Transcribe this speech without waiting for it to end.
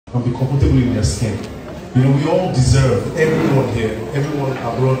and be comfortable in their skin. You know, we all deserve, everyone here, everyone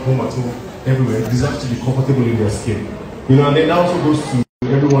abroad, home at home, everywhere, deserves to be comfortable in their skin. You know, and then that also goes to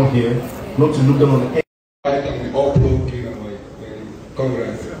everyone here, not to look down on any. We all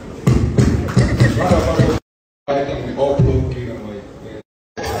congrats.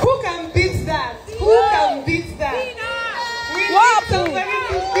 Who can beat that? Who can beat that? We need somebody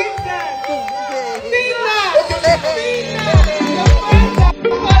to beat that. Phyna!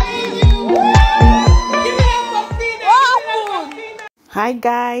 Hi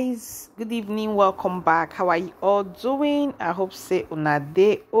guys, good evening, welcome back. How are you all doing? I hope say una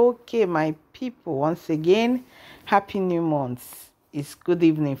day okay, my people. Once again, happy new month. It's good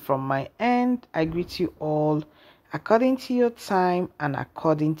evening from my end. I greet you all according to your time and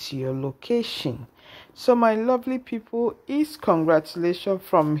according to your location. So my lovely people, is congratulations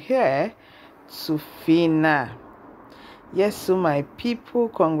from here to Phyna. Yes, so my people,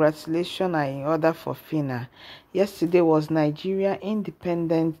 congratulations are in order for Phyna. Yesterday was Nigeria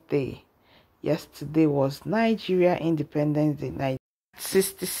Independence Day. Yesterday was Nigeria Independence Day.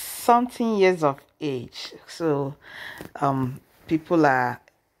 60 something years of age. So people are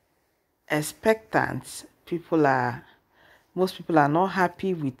expectant. Most people are not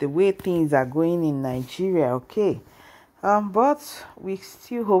happy with the way things are going in Nigeria, okay? But we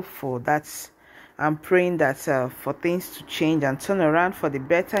still hopeful that I'm praying that for things to change and turn around for the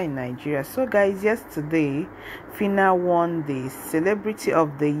better in Nigeria. So guys, yesterday Phyna won the Celebrity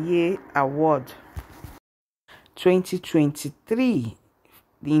of the Year award 2023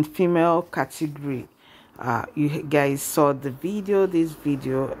 in female category. You guys saw the video. This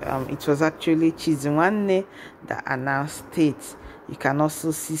video, it was actually Chiziwanne that announced it. You can also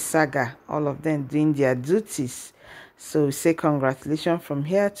see Saga, all of them doing their duties. So we say congratulations from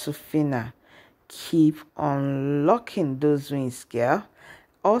here to Phyna. Keep unlocking those wins, girl.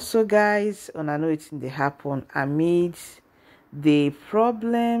 Also guys, I know it's in the happen amid the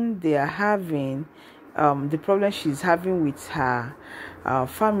problem they are having, the problem she's having with her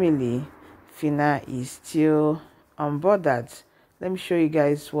family. Phyna is still unbothered. Let me show you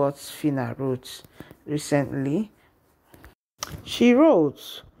guys what Phyna wrote recently. She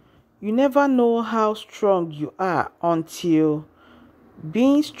wrote, "You never know how strong you are until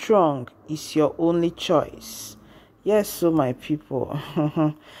being strong is your only choice." Yes, so my people,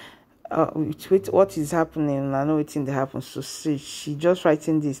 with what is happening, I know it's in the happen. So she just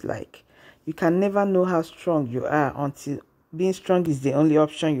writing this like, you can never know how strong you are until being strong is the only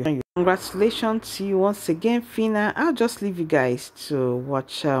option you have. Congratulations to you once again, Phyna. I'll just leave you guys to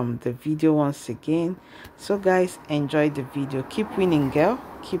watch the video once again. So guys, enjoy the video. Keep winning, girl.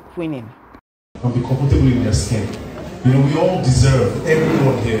 Keep winning. And be comfortable in their skin. You know, we all deserve,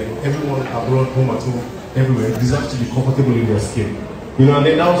 everyone here, everyone abroad, home at home, everywhere, deserves to be comfortable in their skin. You know, and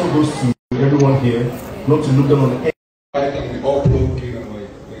then that also goes to everyone here, not to look down on any. We all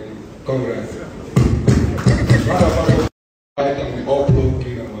congrats. We all